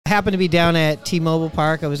happened to be down at T-Mobile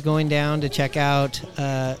Park. I was going down to check out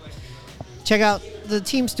the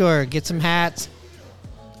team store, get some hats,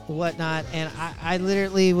 whatnot, and I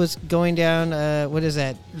literally was going down. What is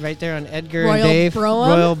that? Right there on Edgar and Dave,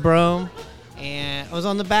 Royal Brome, and I was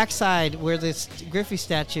on the backside where this Griffey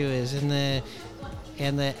statue is, and the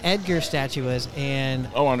Edgar statue was, and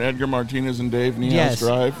on Edgar Martinez and Dave Niehaus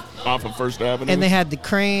Drive off of First Avenue, and they had the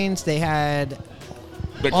cranes, they had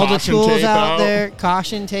all the tools out there,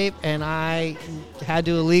 caution tape, and I had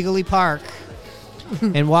to illegally park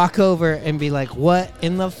and walk over and be like, "What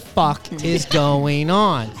in the fuck is going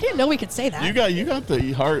on?" I didn't know we could say that. You got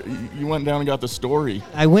the heart. You went down and got the story.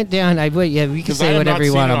 I went down. We can say whatever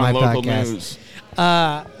you want on my podcast.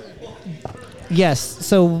 Yes.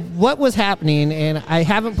 So what was happening, and I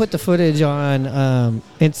haven't put the footage on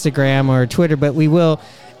Instagram or Twitter, but we will.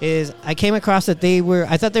 Is I came across that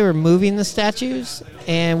I thought they were moving the statues,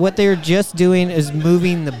 and what they were just doing is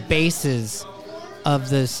moving the bases of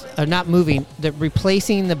this, not moving,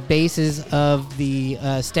 replacing the bases of the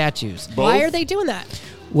statues. Both? Why are they doing that?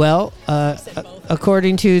 Well,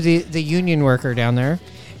 according to the union worker down there,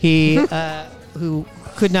 he who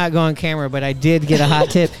could not go on camera, but I did get a hot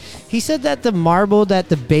tip. He said that the marble that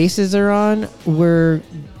the bases are on were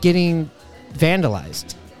getting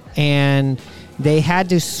vandalized, and they had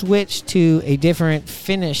to switch to a different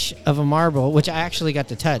finish of a marble, which I actually got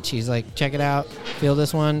to touch. He's like, check it out. Feel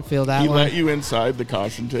this one. Feel that one. He let you inside the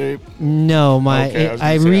caution tape? No.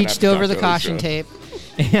 I reached over the caution tape.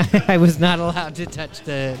 I was not allowed to touch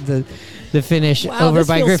the finish over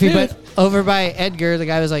by Griffey. Smooth. But over by Edgar, the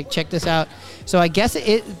guy was like, check this out. So I guess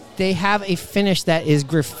they have a finish that is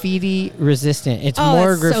graffiti resistant. It's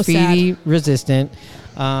more graffiti resistant.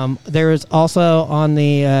 There was also on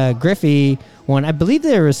the Griffey one, I believe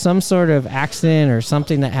there was some sort of accident or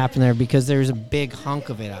something that happened there because there's a big hunk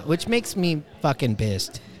of it out, which makes me fucking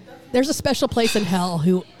pissed. There's a special place in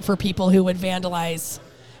hell for people who would vandalize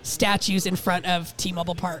statues in front of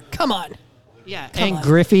T-Mobile Park. Come on. Yeah, Come on.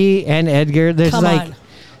 Griffey and Edgar, there's Come on.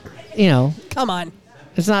 Come on.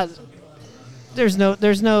 It's not... There's no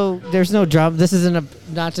drum. This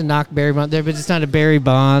isn't not to knock Barry Bonds there, but it's not a Barry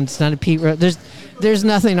Bonds. It's not a Pete Rose. There's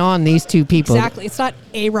nothing on these two people. Exactly. It's not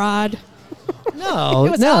A-Rod. No,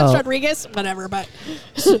 it was Alex Rodriguez. Whatever, but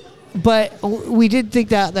but we did think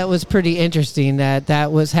that was pretty interesting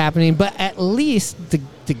that was happening. But at least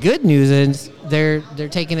the good news is they're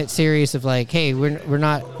taking it serious. Of like, hey, we're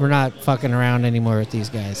not fucking around anymore with these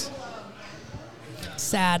guys.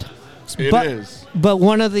 Sad. It is. But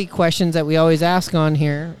one of the questions that we always ask on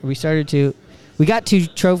here, we got two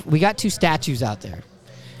statues out there,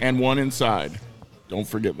 and one inside. Don't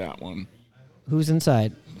forget that one. Who's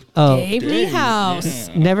inside? Oh, Dave Niehaus.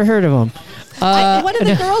 Yeah. Never heard of him. One of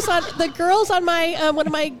the girls on my one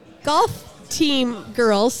of my golf team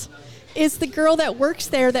girls is the girl that works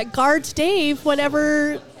there that guards Dave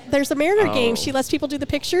whenever there's a Mariner game. She lets people do the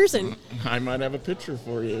pictures, and I might have a picture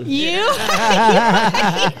for you. Yeah,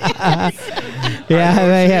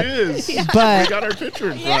 is. Yeah. But we got our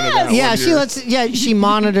picture in front of that. Yeah, she lets. Yeah, she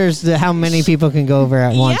monitors how many people can go over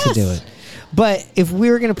at once to do it. But if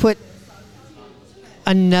we were going to put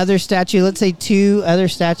another statue, let's say two other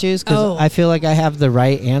statues, because I feel like I have the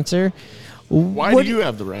right answer. Why do you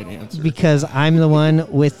have the right answer? Because I'm the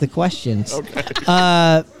one with the questions.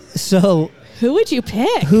 Okay. So who would you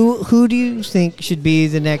pick? Who do you think should be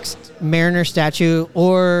the next Mariner statue,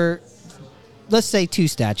 or let's say two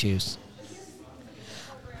statues?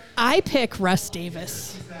 I pick Russ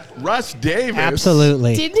Davis. Russ Davis?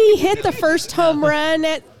 Absolutely. Didn't he hit the first home run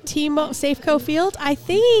at Safeco Field? I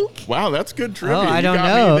think. Wow, that's good trivia. Oh, I don't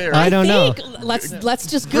know. I don't know. Let's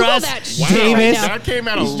just Google Russ that. Davis. Right that came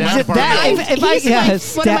out of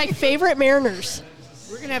He's one of my favorite Mariners.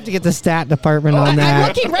 We're gonna have to get the stat department on that. I'm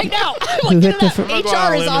looking right now. I'm looking it up.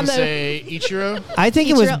 HR is on the. Say Ichiro. I think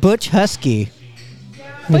it was Butch Husky.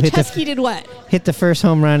 Butch Husky did what? Hit the first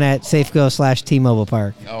home run at Safeco / T-Mobile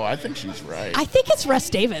Park. Oh, I think she's right. I think it's Russ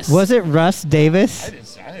Davis. Was it Russ Davis?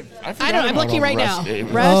 I don't know. I'm looking right now.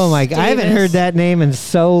 Oh my God! I haven't heard that name in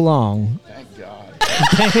so long. Thank God.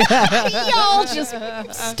 Y'all just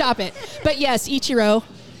stop it. But yes, Ichiro.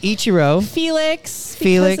 Felix.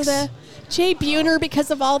 Jay Buhner because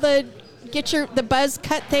of all the the buzz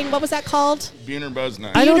cut thing. What was that called? Buhner Buzz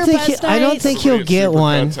Night. I don't think he'll get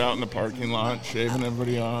one. Out in the parking lot, shaving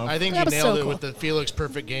everybody off. I think you nailed it with the Felix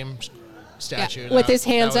Perfect Game statue. Yeah, with his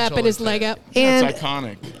hands up and his leg up. And that's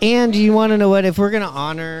iconic. And you want to know what? If we're gonna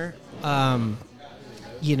honor,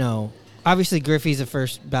 obviously Griffey's a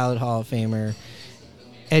first ballot Hall of Famer.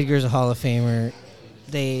 Edgar's a Hall of Famer.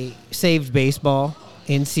 They saved baseball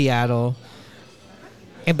in Seattle,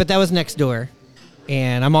 but that was next door.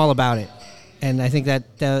 and I'm all about it. And I think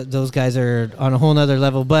that those guys are on a whole nother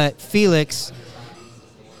level. But Felix,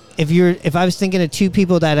 if I was thinking of two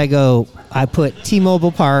people that I put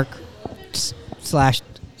T-Mobile Park /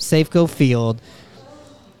 Safeco Field,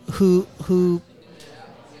 who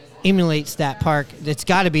emulates that park, it's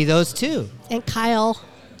got to be those two. And Kyle.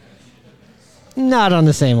 Not on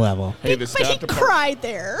the same level. Hey, the stat department cried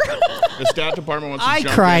there. The stat department wants to I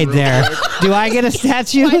jump cried in there. quick. Do I get a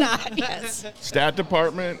statue? Why not? Yes. Stat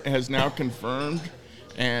department has now confirmed,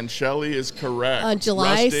 and Shelley is correct. On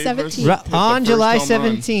July 17th. On July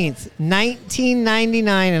 17th,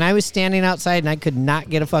 1999, and I was standing outside, and I could not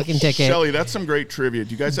get a fucking ticket. Shelley, that's some great trivia.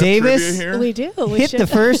 Do you guys have Davis, trivia here? We do. We hit the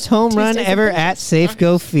first home run ever at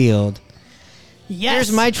Safeco Field. Yes.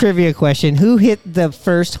 Here's my trivia question. Who hit the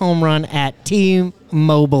first home run at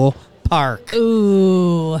T-Mobile Park?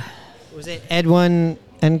 Ooh. Was it Edwin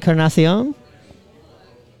Encarnacion?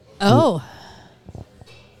 Oh.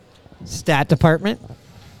 Stat department?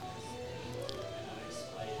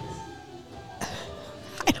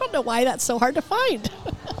 I don't know why that's so hard to find.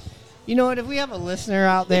 You know what? If we have a listener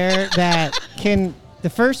out there that can, the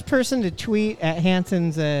first person to tweet at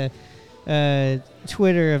Hanson's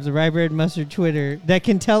Twitter of the Rye Bread Mustard Twitter that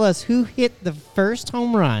can tell us who hit the first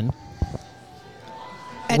home run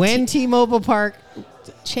when T-Mobile Park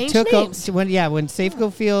changed took names. when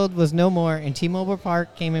Safeco Field was no more and T-Mobile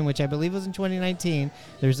Park came in, which I believe was in 2019.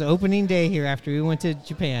 There's the opening day here after we went to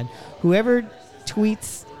Japan. Whoever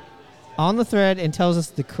tweets on the thread and tells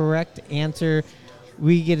us the correct answer,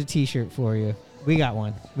 we get a T-shirt for you. We got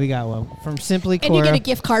one from Simply Cora. And you get a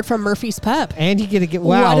gift card from Murphy's Pub. And you get a gift.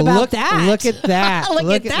 Wow! What about look at that! Look at that!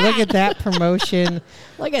 Look at that promotion!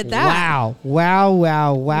 Look at that! Wow!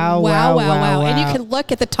 And you can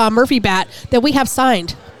look at the Tom Murphy bat that we have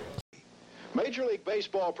signed. Major League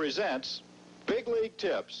Baseball presents Big League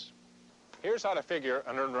Tips. Here's how to figure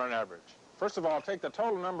an earned run average. First of all, take the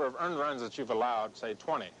total number of earned runs that you've allowed, say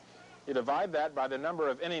 20. You divide that by the number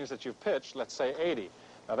of innings that you've pitched, let's say 80.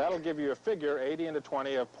 Now that'll give you a figure, 80 into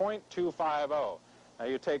 20, of .250. Now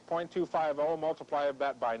you take .250, multiply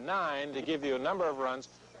that by 9 to give you a number of runs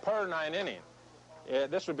per 9 inning.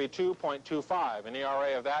 This would be 2.25. An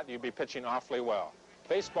ERA of that, you'd be pitching awfully well.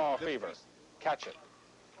 Baseball fever. Catch it.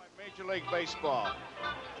 Major League Baseball.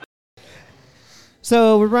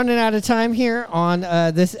 So we're running out of time here on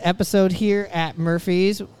this episode here at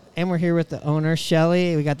Murphy's. And we're here with the owner,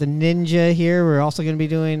 Shelley. We got the Ninja here. We're also going to be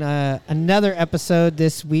doing another episode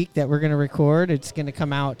this week that we're going to record. It's going to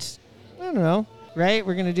come out, I don't know, right?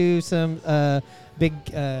 We're going to do some big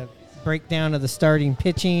breakdown of the starting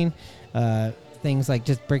pitching, things like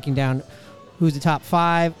just breaking down who's the top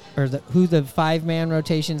five or who the five-man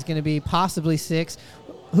rotation is going to be, possibly 6.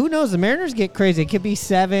 Who knows? The Mariners get crazy. It could be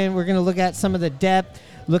 7. We're going to look at some of the depth,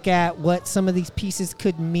 look at what some of these pieces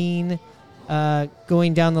could mean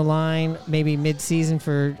going down the line, maybe mid-season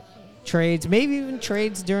for trades, maybe even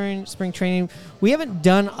trades during spring training. We haven't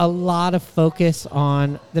done a lot of focus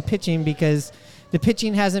on the pitching because the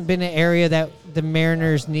pitching hasn't been an area that the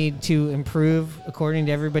Mariners need to improve according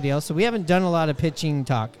to everybody else. So we haven't done a lot of pitching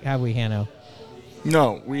talk, have we, Hanno?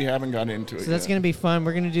 No, we haven't got into it. So that's going to be fun.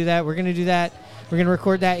 We're going to do that. We're going to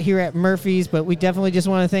record that here at Murphy's, but we definitely just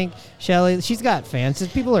want to thank Shelley. She's got fans.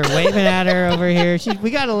 People are waving at her over here.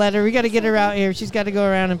 We got to let her. We got to get her out here. She's got to go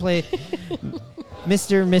around and play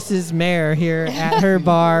Mr. and Mrs. Mayor here at her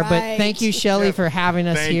bar. Right. But thank you, Shelley, for having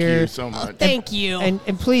us here. Thank you so much. Thank you.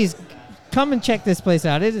 And please come and check this place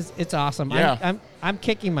out. It's awesome. Yeah. I'm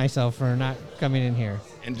kicking myself for not coming in here.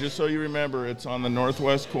 And just so you remember, it's on the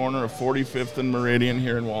northwest corner of 45th and Meridian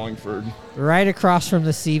here in Wallingford. Right across from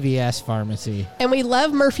the CVS pharmacy. And we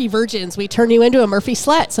love Murphy Virgins. We turn you into a Murphy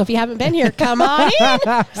slut. So if you haven't been here, come on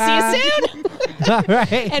in. See you soon. All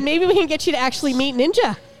right. And maybe we can get you to actually meet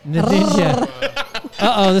Ninja. Ninja.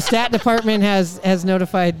 Uh-oh, the stat department has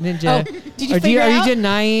notified Ninja. Oh, did you figure Are out? you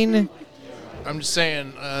denying? I'm just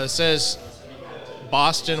saying, it says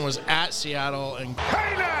Boston was at Seattle and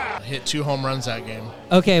hit 2 home runs that game.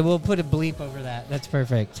 Okay, we'll put a bleep over that. That's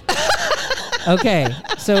perfect. Okay,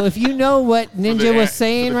 so if you know what Ninja was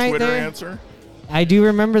saying right Twitter there. Answer? I do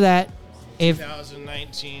remember that.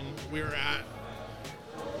 2019, we were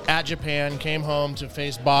at Japan, came home to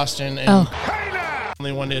face Boston, and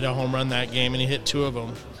only one hit a home run that game, and he hit 2 of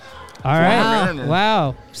them. All right.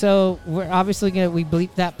 Wow. So we're obviously we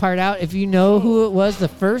bleep that part out. If you know who it was, the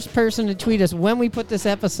first person to tweet us when we put this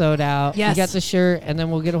episode out, yes, you got the shirt, and then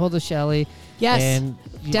we'll get a hold of Shelley. Yes, and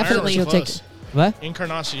definitely. She'll take what?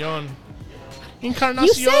 Encarnacion. You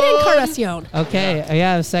said Encarnacion. Okay.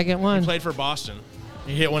 Yeah, the second one. He played for Boston.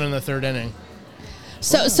 He hit one in the 3rd inning.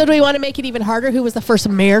 So do we want to make it even harder? Who was the first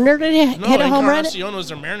Mariner to hit a home run? Encarnacion was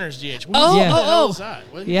the Mariners DH.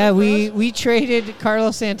 We traded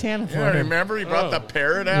Carlos Santana for him. Remember he brought the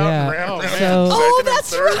parrot out and ran around.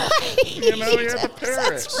 That's right. You know, he had the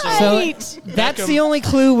parrot. That's right. So that's the only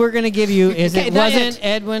clue we're going to give you is it wasn't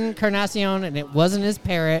Edwin Encarnacion and it wasn't his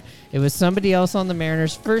parrot. It was somebody else on the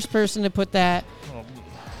Mariners. First person to put that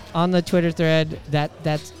on the Twitter thread,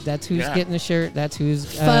 that's who's getting the shirt. That's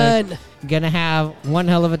who's gonna have one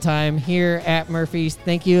hell of a time here at Murphy's.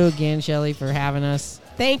 Thank you again, Shelly, for having us.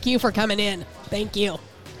 Thank you for coming in. Thank you.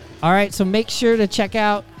 All right, so make sure to check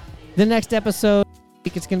out the next episode. I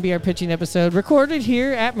think it's going to be our pitching episode, recorded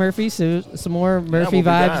here at Murphy's. So some more Murphy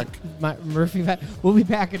vibes. Murphy vibe. We'll be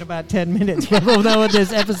back in about 10 minutes. We'll know when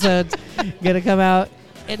this episode's going to come out.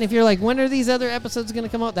 And if you're like, when are these other episodes going to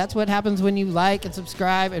come out? That's what happens when you like and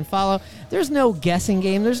subscribe and follow. There's no guessing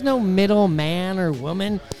game. There's no middle man or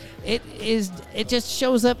woman. It just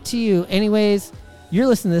shows up to you. Anyways, you're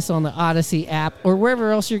listening to this on the Odyssey app or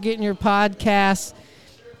wherever else you're getting your podcasts.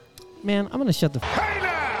 Man, I'm going to shut the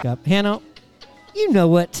up. Hanno, you know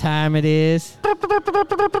what time it is.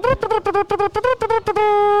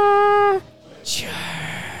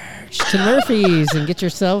 Church to Murphy's and get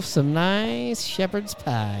yourself some nice shepherd's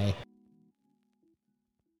pie.